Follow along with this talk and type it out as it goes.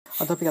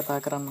අද අපි කතා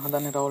කරන්න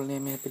හදන්නේ රවුල්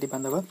නියමයේ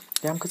පිළිබඳව.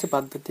 යම්කිසි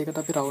පද්ධතියකට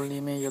අපි රවුල්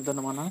නියමයේ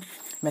යොදනවා නම්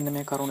මෙන්න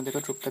මේ කරුණු දෙක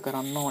තෘප්ත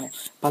කරන්න ඕනේ.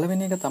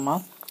 පළවෙනි එක තමයි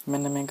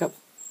මෙන්න මේක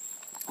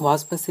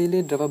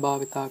වාෂ්පශීලී ද්‍රව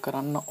භාවිතා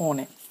කරන්න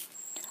ඕනේ.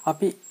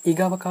 අපි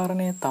ඊගව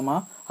කාරණේ තමයි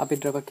අපි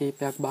ද්‍රව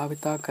කීපයක්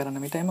භාවිතා කරන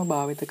විට එම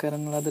භාවිත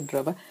කරන ලද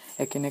ද්‍රව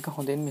එකිනෙක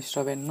හොඳින්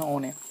මිශ්‍ර වෙන්න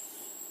ඕනේ.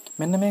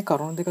 මෙන්න මේ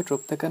කරුණු දෙක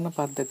තෘප්ත කරන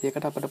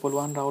පද්ධතියකට අපිට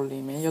පුළුවන් රවුල්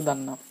නියමයේ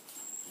යොදන්න.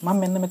 මම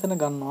මෙන්න මෙතන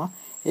ගන්නවා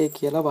ඒ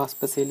කියලා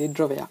වාෂ්පශීලී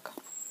ද්‍රවයක්.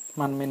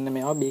 මම මෙන්න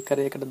මේවා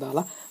බීකරයකට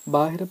දාලා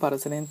බාහිර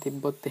පරිසරයෙන්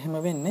තිබ්බොත් එහෙම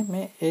වෙන්නේ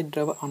මේ ඒ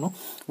ද්‍රව අණු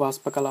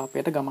වාෂ්ප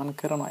කලාපයට ගමන්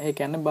කරනවා. ඒ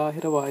කියන්නේ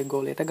බාහිර වායු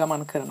ගෝලයට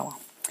ගමන් කරනවා.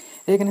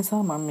 ඒක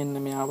නිසා මම මෙන්න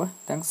මෙයාව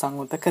දැන්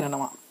සංවෘත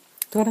කරනවා.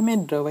 එතකොට මේ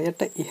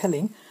ද්‍රවයට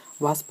ඉහළින්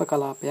වාෂ්ප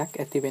කලාපයක්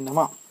ඇති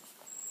වෙනවා.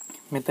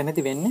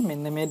 මෙතනදි වෙන්නේ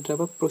මෙන්න මේ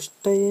ද්‍රව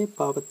පෘෂ්ඨයේ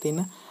පවතින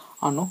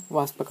අණු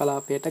වාෂ්ප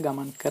කලාපයට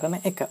ගමන් කරන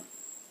එක.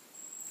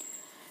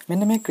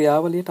 මෙන්න මේ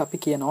ක්‍රියාවලියට අපි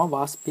කියනවා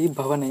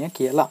වාෂ්පීභවනය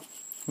කියලා.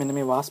 මෙන්න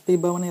මේ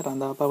වාෂ්පීභවනය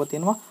රඳා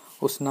පවතිනවා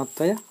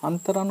උෂ්ණත්වය,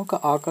 අන්තරාණුක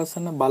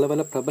ආකර්ෂණ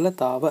බලවල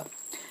ප්‍රබලතාව,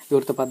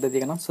 විවෘත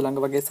පද්ධතියක නම්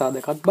සුළඟ වගේ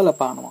සාධකත්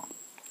බලපානවා.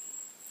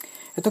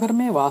 එතකොට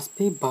මේ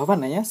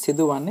වාෂ්පීභවනය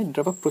සිදුවන්නේ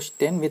ද්‍රව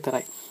පෘෂ්ඨයෙන්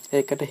විතරයි.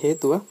 ඒකට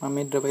හේතුව මම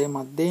මේ ද්‍රවයේ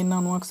මැදේ ඉන්න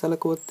අණුවක්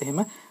සැලකුවොත් එහෙම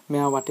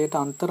මෙයා වටේට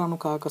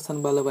අන්තරාණුක ආකර්ෂණ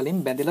බල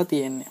වලින් බැඳලා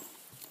තියෙන්නේ.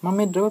 මම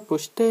මේ ද්‍රව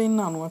පෘෂ්ඨයේ ඉන්න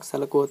අණුවක්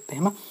සැලකුවොත්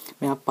එහෙම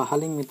මෙයා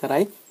පහළින්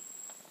විතරයි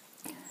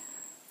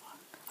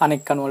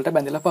අනෙක් අණු වලට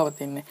බැඳලා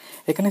පවතින්නේ.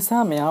 ඒක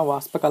නිසා මෙයා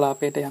වාෂ්ප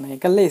කලාපයට යන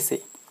එක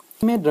ලේසියි.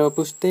 මේ ද්‍රව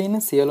පෘෂ්ඨයේ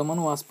ඉන්න සියලුම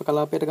අණු වාෂ්ප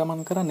කලාපයට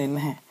ගමන් කරන්නේ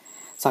නැහැ.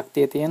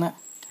 ශක්තිය තියෙන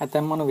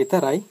ඇතැම් අණු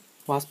විතරයි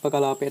වාෂ්ප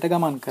කලාපයට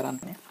ගමන්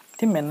කරන්නේ.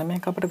 ඉතින් මෙන්න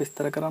මේක අපිට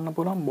විස්තර කරන්න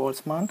පුළුවන්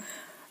බෝල්ට්ස්මාන්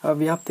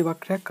ව්‍යාප්ති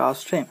වක්‍රයක්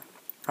ආශ්‍රයෙන්.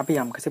 අපි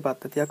යම්කිසි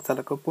පද්ධතියක්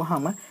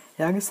සැලකුවාම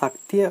එයාගේ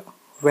ශක්තිය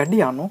වැඩි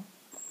අණු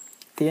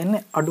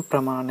තියෙන්නේ අඩු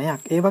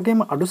ප්‍රමාණයක්. ඒ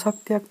වගේම අඩු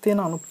ශක්තියක් තියෙන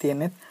අණු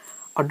තියෙන්නේ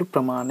අඩු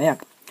ප්‍රමාණයක්.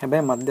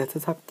 හැබැයි මධ්‍යස්ථ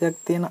ශක්තියක්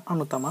තියෙන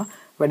අණු තමයි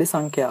වැඩි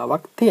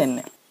සංඛ්‍යාවක්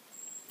තියෙන්නේ.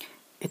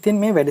 ඉතින්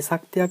මේ වැඩි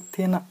ශක්තියක්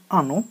තියෙන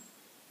අණු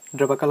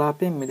ද්‍රව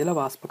කලාපයෙන් මිදලා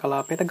වාෂ්ප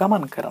කලාපයට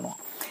ගමන් කරනවා.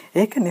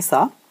 ඒක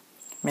නිසා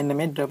මෙන්න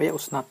මේ ද්‍රවයේ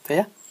උෂ්ණත්වය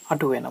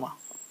අඩු වෙනවා.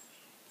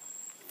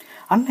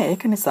 අන්න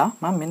ඒක නිසා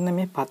මම මෙන්න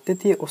මේ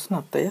පද්ධතියේ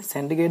උෂ්ණත්වය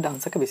සෙන්ටිග්‍රේඩ්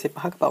අංශක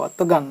 25ක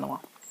පවත්ව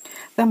ගන්නවා.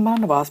 දැන්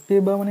බලන්න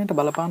වාෂ්පීභවනයට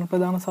බලපාන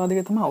ප්‍රධාන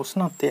සාධකය තමයි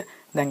උෂ්ණත්වය.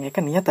 දැන් ඒක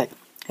නියතයි.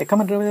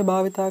 එකම ද්‍රවය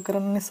භාවිතා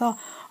කරන නිසා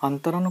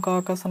අන්තරාණුක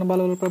ආකර්ෂණ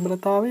බලවල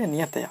ප්‍රබලතාවය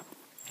නියතයක්.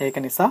 ඒක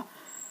නිසා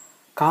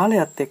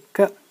කාලයත් එක්ක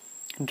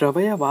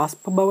ද්‍රවය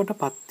වාෂ්ප බවට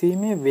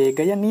පත්වීමේ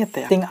වේගය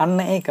නියතයක්. ඉතින් අන්න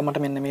ඒක මට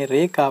මෙන්න මේ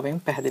රේඛාවෙන්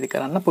පැහැදිලි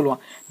කරන්න පුළුවන්.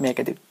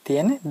 මේකෙදි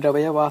තියෙන්නේ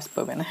ද්‍රවය වාෂ්ප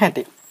වෙන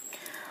හැටි.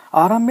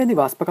 ආරම්භයේදී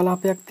වාෂ්ප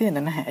කලාපයක්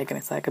තියෙන්නේ නැහැ. ඒක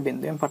නිසා එක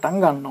බිඳුවෙන් පටන්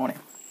ගන්න ඕනේ.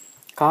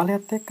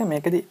 කාලයත් එක්ක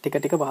මේකෙදි ටික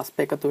ටික වාෂ්ප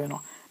එකතු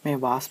වෙනවා.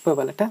 මේ වාෂ්ප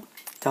වලට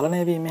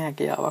චලනය වීමේ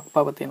හැකියාවක්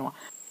පවතිනවා.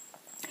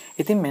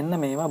 ඉතින් මෙන්න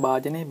මේවා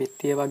භාජනයේ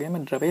බිත්තිය වගේම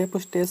ද්‍රවයේ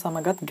පෘෂ්ඨය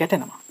සමගත්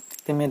ගැටෙනවා.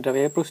 ඉතින් මේ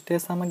ද්‍රවයේ පෘෂ්ඨය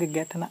සමග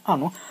ගැටෙන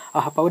අණු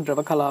අහපව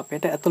ද්‍රව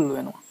කලාපයට ඇතුළු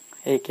වෙනවා.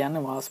 ඒ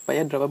කියන්නේ වාෂ්පය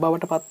ද්‍රව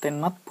බවට පත්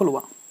වෙන්නත්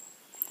පුළුවන්.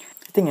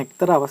 ඉතින්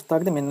එක්තරා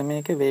අවස්ථාවකදී මෙන්න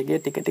මේකේ වේගය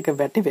ටික ටික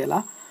වැඩි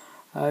වෙලා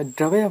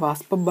ද්‍රවය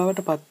වාෂ්ප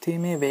බවට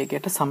පත්වීමේ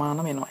වේගයට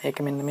සමාන වෙනවා. ඒක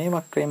මෙන්න මේ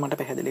වක්‍රයෙන් මට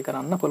පැහැදිලි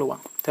කරන්න පුළුවන්.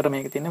 ඒතර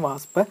මේකේ තියෙන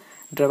වාෂ්ප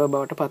ද්‍රව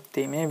බවට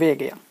පත්වීමේ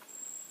වේගය.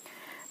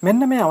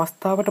 මෙන්න මේ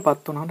අවස්ථාවට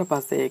පත් වුණාට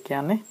පස්සේ ඒ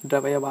කියන්නේ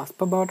ද්‍රවය වාෂ්ප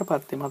බවට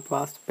පත්වීමත්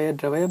වාෂ්පය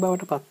ද්‍රවය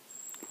බවට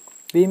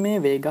පත්වීමේ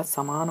වේගත්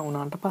සමාන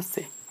වුණාට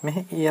පස්සේ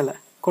මෙහි ඉහළ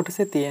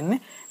කොටසේ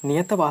තියෙන්නේ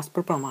නියත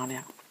වාෂ්ප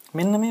ප්‍රමාණයක්.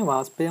 මෙන්න මේ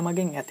වාෂ්පය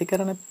මගින් ඇති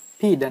කරන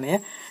පීඩනය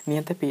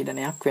නියත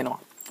පීඩනයක් වෙනවා.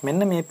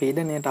 මෙන්න මේ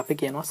පීඩනයට අපි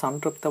කියනවා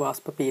සංතෘප්ත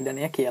වාෂ්ප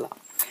පීඩනය කියලා.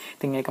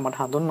 ඉතින් ඒක මට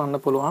හඳුන්වන්න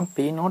පුළුවන්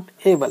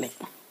P0A වලින්.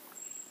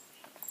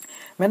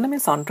 මෙන්න මේ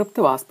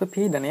සංතෘප්ත වාෂ්ප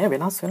පීඩනය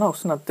වෙනස් වෙන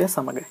උෂ්ණත්වය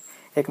සමග.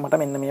 ඒක මට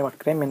මෙන්න මේ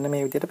වක්‍රයෙන් මෙන්න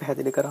මේ විදිහට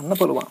පැහැදිලි කරන්න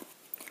පුළුවන්.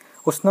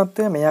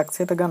 උෂ්ණත්වය මේ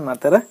අක්ෂයට ගන්න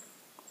අතර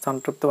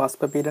සංතෘප්ත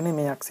වාෂ්ප පීඩනය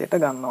මේ අක්ෂයට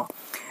ගන්නවා.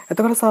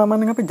 එතකොට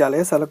සාමාන්‍යයෙන් අපි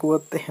ජලය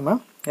සැලකුවොත් එහෙම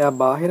එයා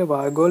බාහිර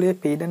වායුගෝලීය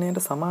පීඩනයට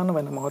සමාන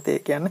වෙන මොහොතේ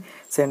කියන්නේ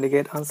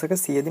සෙන්ටිග්‍රේඩ් අංශක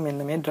 100 දී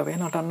මෙන්න මේ ද්‍රවය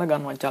නටන්න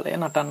ගන්නවා, ජලය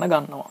නටන්න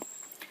ගන්නවා.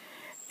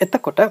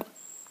 එතකොට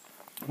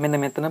මෙන්න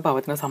මෙතන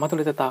පවතින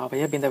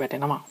සමතුලිතතාවය බිඳ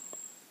වැටෙනවා.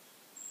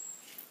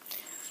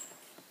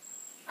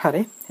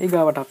 හරි,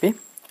 ඊගාවට අපි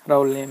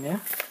රවුල් නියමය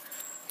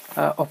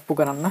ඔප්පු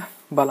කරන්න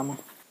බලමු.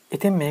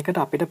 ඉතින් මේකට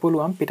අපිට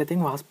පුළුවන්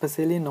පිටතින්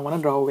වාෂ්පශීලී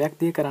නොවන ද්‍රව්‍යයක්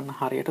දී කරන්න,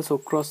 හරියට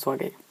සුක්‍රෝස්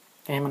වගේ.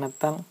 එහෙම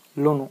නැත්නම්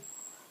ලුණු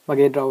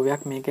වගේ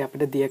ද්‍රව්‍යයක් මේකේ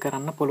අපිට දිය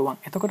කරන්න පුළුවන්.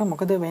 එතකොට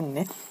මොකද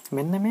වෙන්නේ?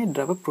 මෙන්න මේ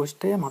ද්‍රව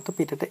පෘෂ්ඨය මත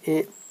පිටට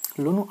ඒ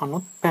ලුණු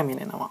අණුත්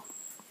පැමිණෙනවා.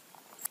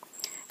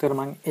 ඒතර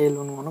මම ඒ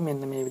ලුණු අණු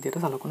මෙන්න මේ විදිහට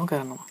සලකුණු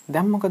කරනවා.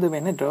 දැන් මොකද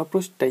වෙන්නේ? ද්‍රව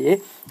පෘෂ්ඨයේ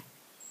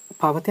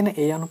පවතින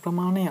ඒ අණු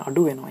ප්‍රමාණය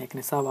අඩු වෙනවා. ඒක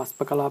නිසා වාෂ්ප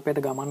කලාපයට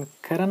ගමන්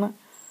කරන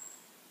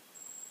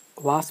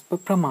වාෂ්ප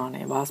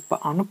ප්‍රමාණය, වාෂ්ප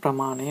අණු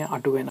ප්‍රමාණය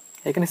අඩු වෙනවා.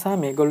 ඒක නිසා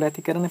මේගොල්ලෝ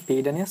ඇති කරන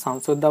පීඩනය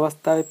සංසුද්ධ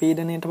අවස්ථාවේ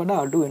පීඩනයට වඩා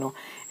අඩු වෙනවා.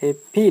 ඒ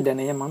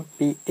පීඩනය මම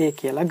PA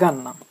කියලා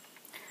ගන්නම්.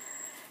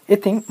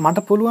 ඉතින්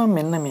මට පුළුවන්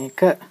මෙන්න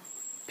මේක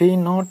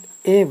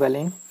P0A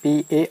වලින්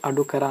PA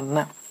අඩු කරන්න.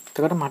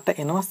 එතකොට මට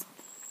එනවා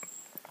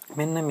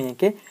මෙන්න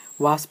මේකේ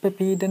වාෂ්ප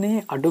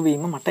පීඩනයේ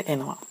අඩුවීම මට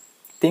එනවා.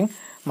 ඉතින්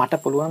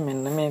මට පුළුවන්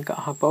මෙන්න මේක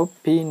අහපව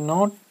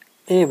P0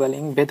 A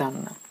වලින්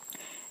බෙදන්න.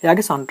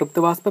 එයාගේ සංතෘප්ත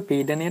වාෂ්ප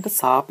පීඩනයට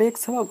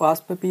සාපේක්ෂව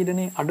වාෂ්ප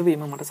පීඩනයේ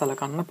අඩුවීම මට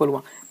සලකන්න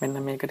පුළුවන්.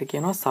 මෙන්න මේකට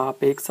කියනවා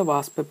සාපේක්ෂ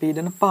වාෂ්ප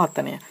පීඩන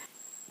පාතනය.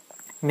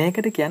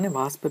 මේකට කියන්නේ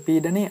වාෂ්ප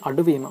පීඩනයේ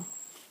අඩුවීම.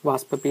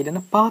 වාෂ්ප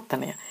පීඩන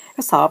පාතනය.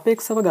 ඒක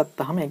සාපේක්ෂව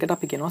ගත්තාම ඒකට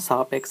අපි කියනවා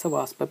සාපේක්ෂ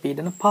වාෂ්ප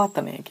පීඩන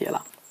පාතනය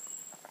කියලා.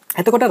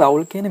 එතකොට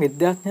රවුල් කියන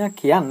විද්‍යාඥයා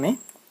කියන්නේ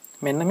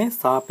මෙන්න මේ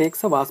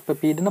සාපේක්ෂ වාෂ්ප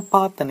පීඩන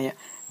පාතනය.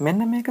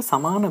 මෙන්න මේක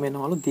සමාන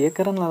වෙනවලු දිය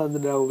කරන ලද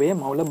ද්‍රව්‍යයේ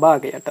මවුල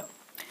භාගයට.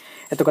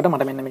 එතකොට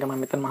මට මෙන්න මේක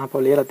මම මෙතන මහ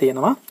පොල් ලියලා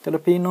තියෙනවා.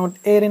 එතකොට P0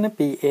 A රින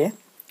PA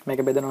මේක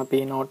බෙදනවා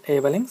P0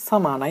 A වලින්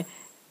සමානයි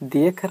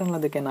දිය කරන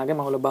ලද කෙනාගේ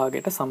මවුල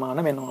භාගයට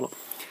සමාන වෙනවලු.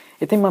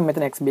 ඉතින් මම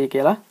මෙතන XB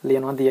කියලා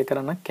ලියනවා දිය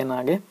කරන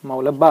කෙනාගේ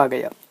මවුල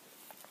භාගය.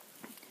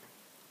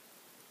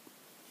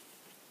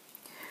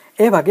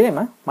 ඒ වගේම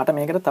මට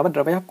මේකට තව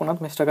ද්‍රවයක්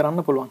වුණත් මිශ්‍ර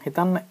කරන්න පුළුවන්.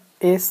 හිතන්න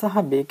A සහ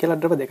B කියලා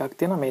ද්‍රව දෙකක්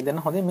තියෙනවා. මේ දෙන්න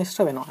හොඳින්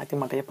මිශ්‍ර වෙනවා. ඉතින්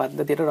මට මේ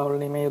පද්ධතියට රවුල්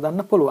නියමය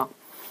යොදන්න පුළුවන්.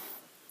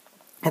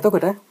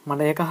 එතකොට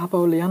මට ඒක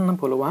අහපව ලියන්න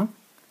පුළුවන්.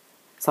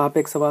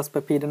 සාපේක්ෂ වාෂ්ප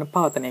පීඩන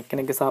පාතනය.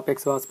 එක්කෙනෙක්ගේ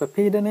සාපේක්ෂ වාෂ්ප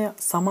පීඩනය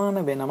සමාන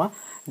වෙනවා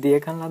දිය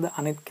කරන ලද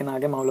අනිත්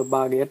කෙනාගේ මවුල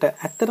භාගයට.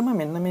 ඇත්තටම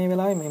මෙන්න මේ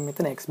වෙලාවේ මම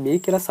මෙතන XB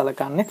කියලා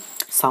සලකන්නේ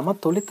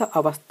සමතුලිත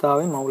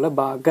අවස්ථාවේ මවුල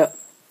භාග.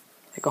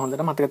 ඒක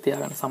හොඳට මතක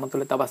තියාගන්න.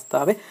 සමතුලිත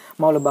අවස්ථාවේ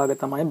මවුල භාග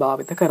තමයි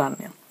භාවිත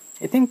කරන්නේ.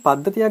 ඉතින්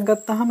පද්ධතියක්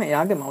ගත්තාම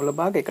එයාගේ මවුල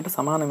භාග එකට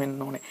සමාන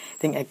වෙන්න ඕනේ.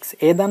 ඉතින්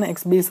XA දන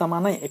XB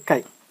සමානයි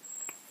 1යි.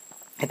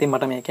 ඉතින්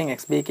මට මේකෙන්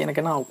XB කියන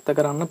කෙනා උක්ත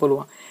කරන්න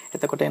පුළුවන්.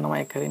 එතකොට එනවා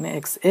 1 රින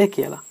XA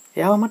කියලා.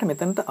 එයාව මට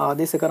මෙතනට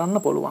ආදේශ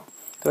කරන්න පුළුවන්.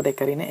 එතකොට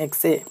 1 රින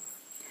XA.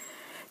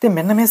 ඉතින්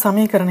මෙන්න මේ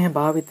සමීකරණය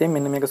භාවිතයෙන්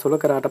මෙන්න මේක සුළු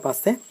කරාට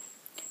පස්සේ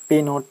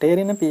P0 A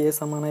රින PA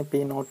සමානයි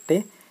P0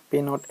 A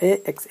P0 A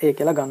XA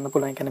කියලා ගන්න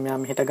පුළුවන්. ඒ කියන්නේ මෙයා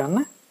මෙහෙට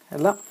ගන්න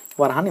එලා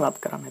වරහන් ඉවත්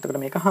කරන්න. එතකොට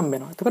මේක හම්බ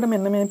වෙනවා. එතකොට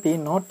මෙන්න මේ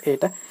P0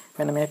 Aට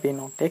මෙන්න මේ P0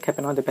 A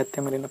කැපෙනවා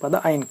දෙපැත්තෙම රින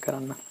පද අයින්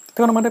කරන්න.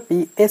 එතකොට මට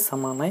PA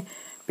සමානයි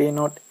P0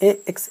 A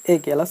XA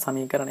කියලා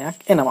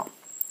සමීකරණයක් එනවා.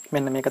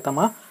 මෙන්න මේක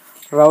තමයි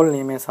රවුල්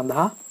නියමය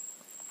සඳහා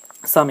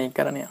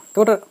සමීකරණය.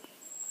 එතකොට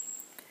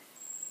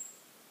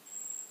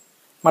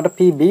මට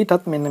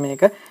PB-ටත්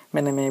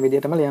මෙන්න මේ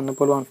විදිහටම ලියන්න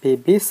පුළුවන්.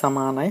 PB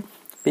සමානයි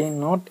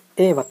P0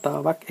 A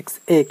වතාවක්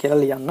XA කියලා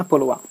ලියන්න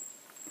පුළුවන්.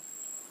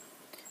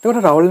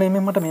 එතකොට රවුල්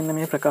නියමයෙන් මට මෙන්න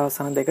මේ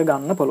ප්‍රකාශන දෙක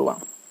ගන්න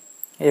පුළුවන්.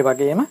 ඒ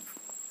වගේම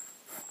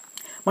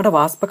මට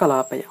වාෂ්ප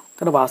කලාපය.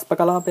 එතකොට වාෂ්ප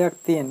කලාපයක්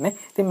තියෙන්නේ.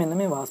 ඉතින් මෙන්න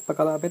මේ වාෂ්ප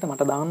කලාපයට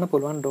මට දාන්න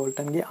පුළුවන්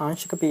ඩෝල්ටන්ගේ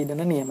ආංශික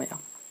පීඩන නියමය.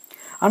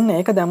 අන්න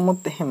ඒක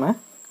දැම්මොත් එහෙම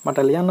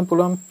මට ලියන්න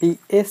පුළුවන්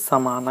PA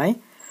සමානයි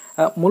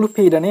මුළු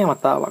පීඩනයේ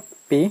වතාවක්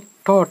P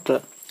total.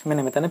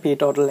 මෙන්න මෙතන P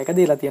total එක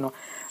දීලා තියෙනවා.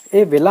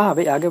 ඒ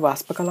වෙලාවේ යාගේ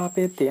වාෂ්ප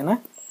කලාපයේ තියෙන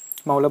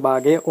මවුල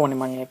භාගය ඕනේ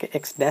මම ඒක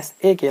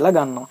x-a කියලා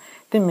ගන්නවා.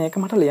 ඉතින් මේක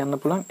මට ලියන්න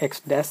පුළුවන්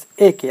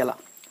x-a කියලා.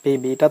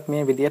 PB-ටත්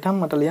මේ විදිහටම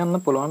මට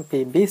ලියන්න පුළුවන්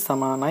PB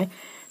සමානයි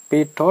P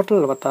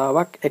total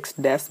වතාවක්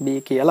x-b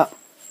කියලා.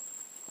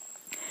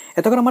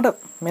 එතකොට මට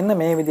මෙන්න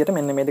මේ විදිහට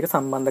මෙන්න මේ දෙක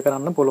සම්බන්ධ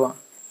කරන්න පුළුවන්.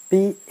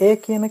 PA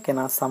කියන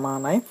කෙනා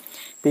සමානයි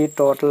P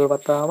total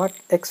වතාවක්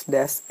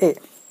x-a.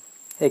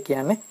 ඒ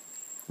කියන්නේ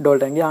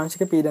ඩෝල්ටන්ගේ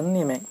ආංශික පීඩන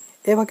නියමයෙන්.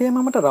 ඒ වගේම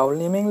මට රවුල්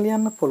නියමයෙන්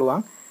ලියන්න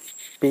පුළුවන්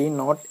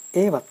P0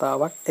 A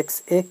වතාවක්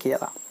XA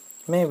කියලා.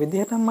 මේ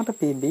විදිහට මට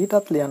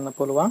PB-ටත් ලියන්න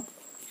පුළුවන්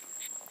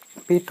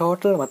P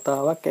total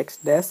වතාවක්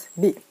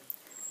x-b.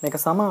 මේක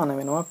සමාන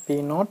වෙනවා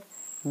P0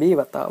 B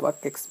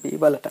වතාවක් XB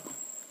වලට.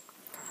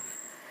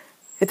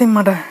 ඉතින්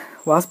මට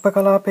වාෂ්ප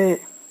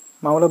කලාපයේ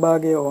මවුල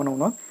භාගය ඕන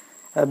වුණොත්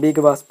B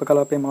වාෂ්ප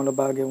කලාපයේ මවුල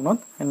භාගය වුණොත්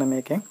මෙන්න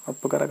මේකෙන්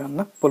ඔප්පු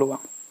කරගන්න පුළුවන්.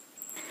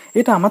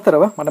 ඊට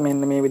අමතරව මට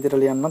මෙන්න මේ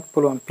විදිහට ලියන්නත්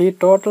පුළුවන් P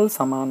total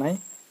සමානයි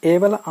A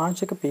වල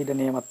ආංශික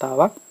පීඩනයේ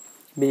වතාවක්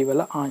B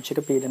වල ආංශික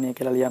පීඩනය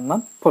කියලා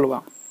ලියන්නත්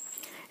පුළුවන්.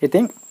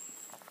 ඉතින්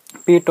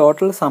P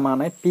total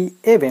සමානයි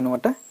PA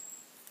වෙනුවට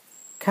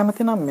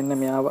කැමති නම් මෙන්න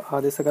මෙයාව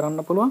ආදේශ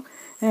කරන්න පුළුවන්.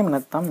 එහෙම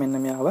නැත්නම්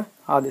මෙන්න මෙයාව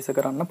ආදේශ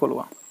කරන්න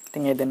පුළුවන්.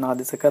 ඉතින් මේ දෙන්න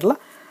ආදේශ කරලා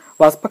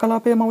වාෂ්ප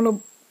කලාපයේ මවුල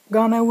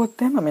ගාන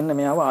ඇව්වොත් එහෙම මෙන්න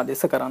මෙයාව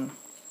ආදේශ කරන්න.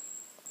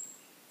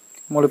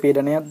 මුළු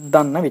පීඩනය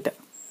දන්න විට.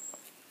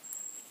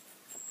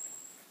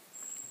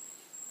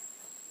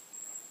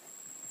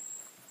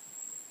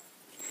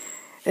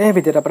 ඒ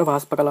විදිහට අපිට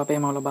වාෂ්ප කලාපයේ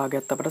මවුල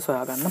භාගයත් අපිට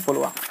සොයා ගන්න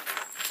පුළුවන්.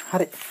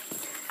 හරි.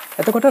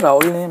 එතකොට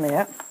රවුල් නියමය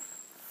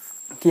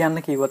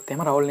කියන්න කිව්වොත්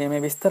එහෙම රවුල්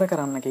නියමය විස්තර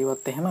කරන්න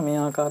කිව්වොත් එහෙම මේ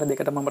ආකාර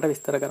දෙකටම අපිට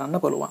විස්තර කරන්න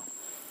පුළුවන්.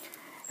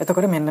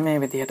 එතකොට මෙන්න මේ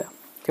විදිහට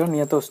කියන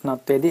නියත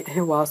උෂ්ණත්වයේදී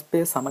එහි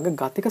වාෂ්පයේ සමග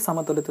ගතික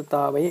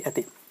සමතුලිතතාවයේ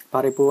ඇති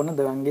පරිපූර්ණ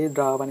ද්‍රවංගී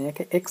ද්‍රාවණයක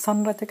එක්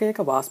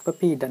සංරචකයක වාෂ්ප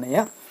පීඩනය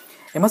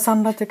එම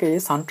සංරචකයේ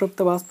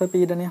සංතෘප්ත වාෂ්ප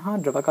පීඩනය හා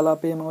ද්‍රව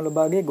කලාපයේ මවුල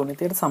භාගයේ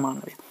ගුණිතයට සමාන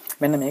වේ.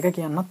 මෙන්න මේක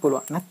කියන්නත්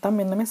පුළුවන්. නැත්නම්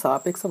මෙන්න මේ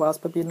සාපේක්ෂ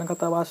වාෂ්ප පීඩන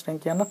කතාව ආශ්‍රයෙන්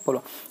කියන්නත්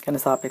පුළුවන්.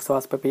 කියන්නේ සාපේක්ෂ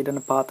වාෂ්ප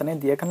පීඩන පාතනයේ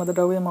දිය කරන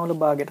ද්‍රව්‍යයේ මවුල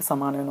භාගයට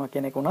සමාන වෙනවා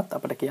කියන එක උනත්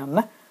අපිට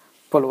කියන්න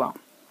පුළුවන්.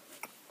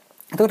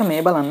 එතකොට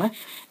මේ බලන්න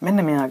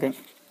මෙන්න මෙයාගෙන්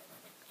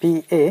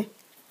PA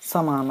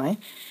සමානයි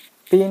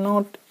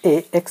P0 A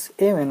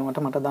XA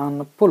වෙනුවට මට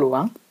දාන්න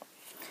පුළුවන්.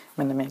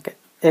 මෙන්න මේක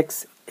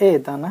XA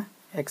ධන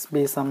XB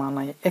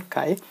සමානයි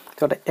 1යි.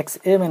 එතකොට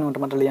XA වෙනුවට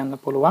මට ලියන්න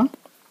පුළුවන්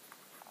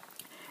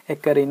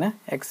 1 ඍණ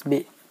XB.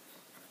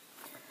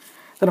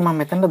 එතකොට මම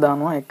මෙතනට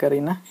දානවා 1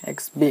 ඍණ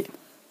xb.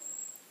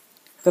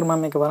 එතකොට මම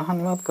මේක වරහන්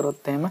ඉවත්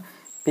කරොත් එහෙම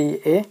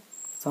pa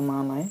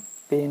සමානයි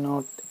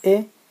p0a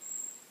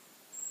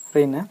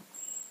ඍණ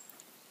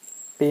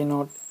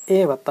p0a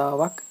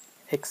වතාවක්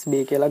xb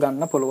කියලා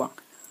ගන්න පුළුවන්.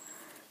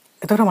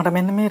 එතකොට මට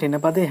මෙන්න මේ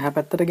ඍණ පදේ එහා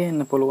පැත්තට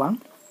ගේන්න පුළුවන්.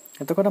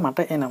 එතකොට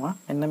මට එනවා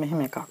මෙන්න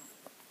මෙහෙම එකක්.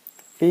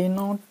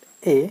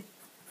 p0a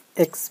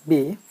xb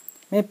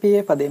මේ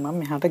pa පදේ මම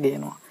මෙහාට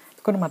ගේනවා.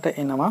 එතකොට මට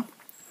එනවා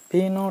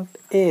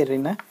p0a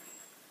ඍණ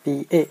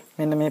pa.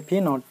 මෙන්න මේ p0a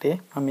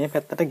මම මේ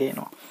පැත්තට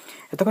ගේනවා.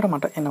 එතකොට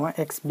මට එනවා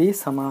xb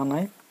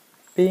සමානයි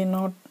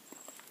p0a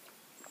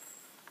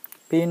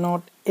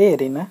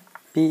ඍණ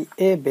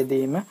pa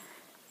බෙදීම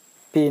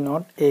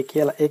p0a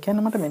කියලා. ඒ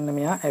කියන්නේ මට මෙන්න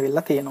මෙයා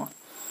ඇවිල්ලා තියෙනවා.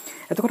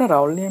 එතකොට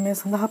රවුල් නියමයේ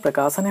සඳහා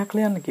ප්‍රකාශනයක්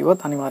ලියන්න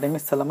කිව්වොත් අනිවාර්යයෙන්ම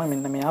ඉස්සෙල්ලාම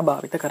මෙන්න මෙයා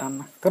භාවිත කරන්න.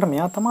 එතකොට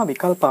මෙයා තමයි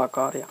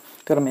විකල්පාකාරය.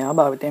 එතකොට මෙයා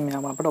භාවිතයෙන්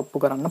මෙයාම අපිට ඔප්පු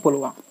කරන්න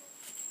පුළුවන්.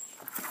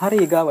 හරි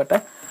ඊගාවට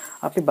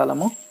අපි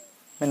බලමු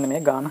මෙන්න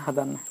මේ ගාන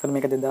හදන්න. එතකොට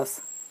මේක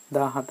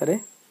 2014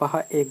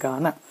 5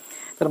 ගාන.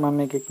 එතකොට මම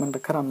මේක ඉක්මනට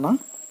කරන්නම්.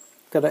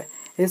 එතකොට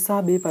A සහ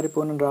B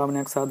පරිපූර්ණ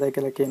ද්‍රාවණයක් සාදයි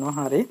කියලා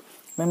කියනවා. හරි.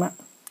 මෙම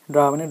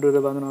ද්‍රාවණයේ ද්‍රව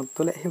බඳුනක්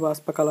තුළ එහි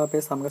වාෂ්ප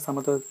කලාපයේ සමග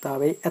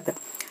සමතුලිතතාවයේ ඇත.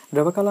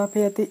 ද්‍රව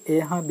කලාපයේ ඇති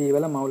A හා B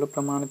වල මවුල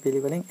ප්‍රමාණ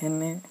පිළිවෙලින්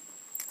Na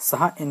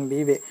සහ Nb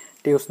වේ.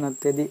 T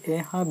උෂ්ණත්වයේදී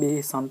A හා B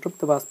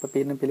සංතෘප්ත වාෂ්ප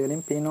පීඩන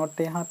පිළිවෙලින්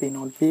P0A හා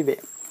P0B වේ.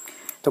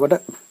 එතකොට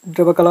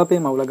ද්‍රව කලාපයේ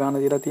මවුල ගාන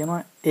දීලා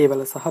තියෙනවා A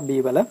වල සහ B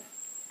වල.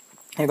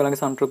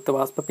 ඒගොල්ලන්ගේ සංතෘප්ත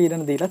වාෂ්ප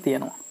පීඩන දීලා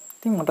තියෙනවා.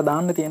 ඉතින් මට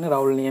දාන්න තියෙන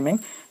රවුල් නියමෙන්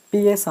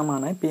PA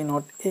සමානයි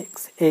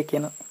P0XA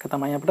කියන එක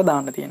තමයි අපිට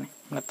දාන්න තියෙන්නේ.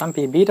 නැත්නම්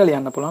PB ට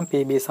ලියන්න පුළුවන්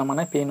PB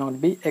සමානයි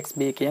P0B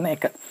XB කියන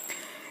එක.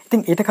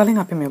 ඉතින් ඊට කලින්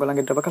අපි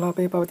මේගොල්ලන්ගේ ද්‍රව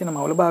කලාපයේ පවතින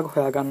මවුල භාග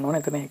හොයා ගන්න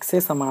ඕනේ. එතන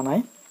XA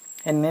සමානයි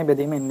Na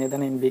බෙදීම Na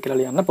දන NB කියලා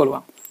ලියන්න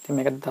පුළුවන්. ඉතින්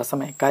මේක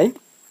 0.1යි.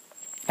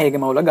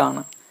 ඒකේ මවුල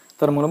ගාන.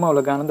 ඒතර මුළු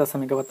මවුල ගාන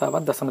 0.1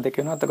 වතාවක් 0.2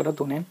 වෙනවා. එතකොට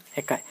 3න්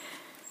 1යි.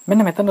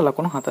 මෙන්න මෙතන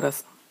ලකුණු 4.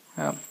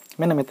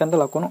 මෙන්න මෙතනට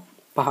ලකුණු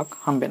 5ක්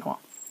හම්බෙනවා.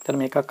 එතන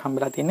මේකක්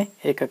හම්බෙලා තියෙන්නේ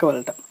ඒකක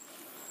වලට.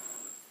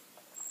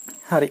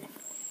 හරි.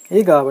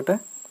 ඊගාවට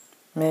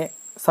මේ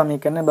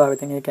සමීකරණ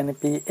භාවිතයෙන් ඒ කියන්නේ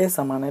PA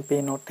සමානයි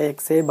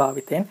P0XA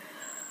භාවිතයෙන්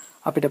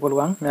අපිට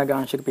පුළුවන් මෙයාගේ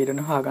ආංශික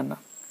පීඩනය හොයාගන්න.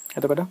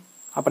 එතකොට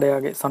අපිට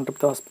යාගේ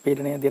සංතෘප්ත වාෂ්ප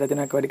පීඩනය දීලා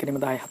තියෙන එක වැඩි කිරීම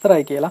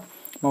 10.4යි කියලා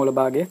මූල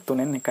භාගයේ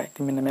 3න් 1යි.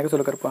 ඉතින් මෙන්න මේක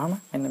සුළු කරපුවාම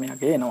මෙන්න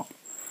මෙයාගේ එනවා.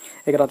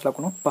 ඒකටත්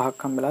ලකුණු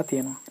 5ක් හම්බෙලා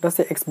තියෙනවා. ඊට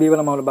පස්සේ XB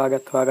වල මූල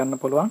භාගයත් හොයාගන්න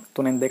පුළුවන්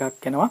 3න්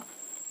 2ක් එනවා.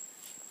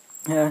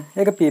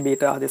 ඒක PB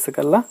ට ආදේශ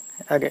කරලා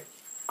යාගේ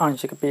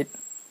ආංශික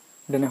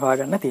පීඩනය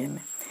හොයාගන්න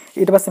තියෙන්නේ.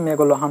 ඊට පස්සේ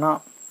මේගොල්ලෝ අහනවා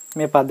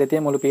මේ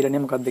පද්ධතියේ මුළු පීඩනය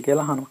මොකක්ද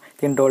කියලා අහනවා.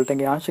 ඉතින්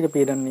ඩෝල්ටන්ගේ ආංශික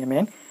පීඩන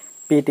නියමයෙන්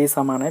PT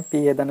සමානයි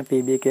PA දන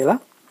PB කියලා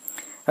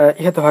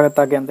ඉහත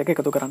හොයාගත්තා ගැන දෙක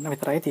එකතු කරන්න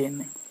විතරයි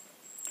තියෙන්නේ.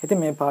 ඉතින්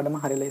මේ පාඩම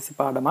හරි ලේසි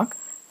පාඩමක්.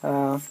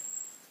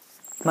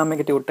 මම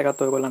මේක ටියුට්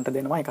එකත් ඔයගොල්ලන්ට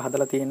දෙනවා. ඒක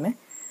හදලා තියෙන්නේ.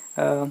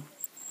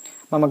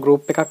 මම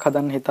ගෲප් එකක්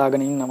හදන්න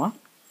හිතාගෙන ඉන්නවා.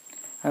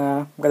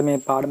 මොකද මේ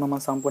පාඩම මම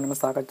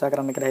සම්පූර්ණයෙන්ම සාකච්ඡා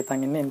කරන්න කියලා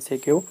හිතන් ඉන්නේ.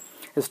 MCQ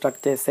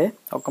ස්ට්‍රක්චර්ස්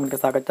ඔක්කොම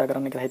ටික සාකච්ඡා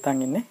කරන්න කියලා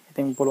හිතන් ඉන්නේ.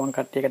 ඉතින් පුළුවන්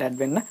කට්ටියකට ඇඩ්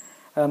වෙන්න.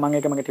 මම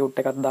ඒක මගේ ටියුට්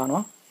එකක්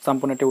දානවා.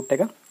 සම්පූර්ණ ටියුට්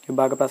එක.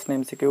 විභාග ප්‍රශ්න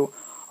MCQ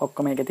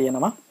ඔක්කොම ඒකේ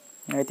තියෙනවා.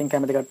 ඉතින්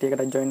කැමති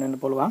කට්ටියකට ජොයින් වෙන්න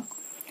පුළුවන්.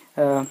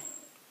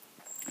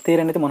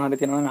 තේරෙන්නේ නැති මොනවද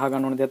තියෙනවා නම්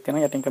අහගන්න ඕන දේක්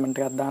තියෙනවා. යටින් කමෙන්ට්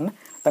එකක් දාන්න.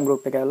 නැත්නම්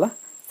ගෲප් එකේ ඇවිල්ලා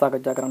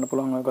සාකච්ඡා කරන්න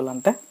පුළුවන්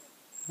ඔයගොල්ලන්ට.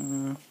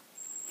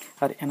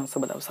 හරි එහෙනම්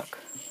සුබ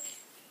දවසක්.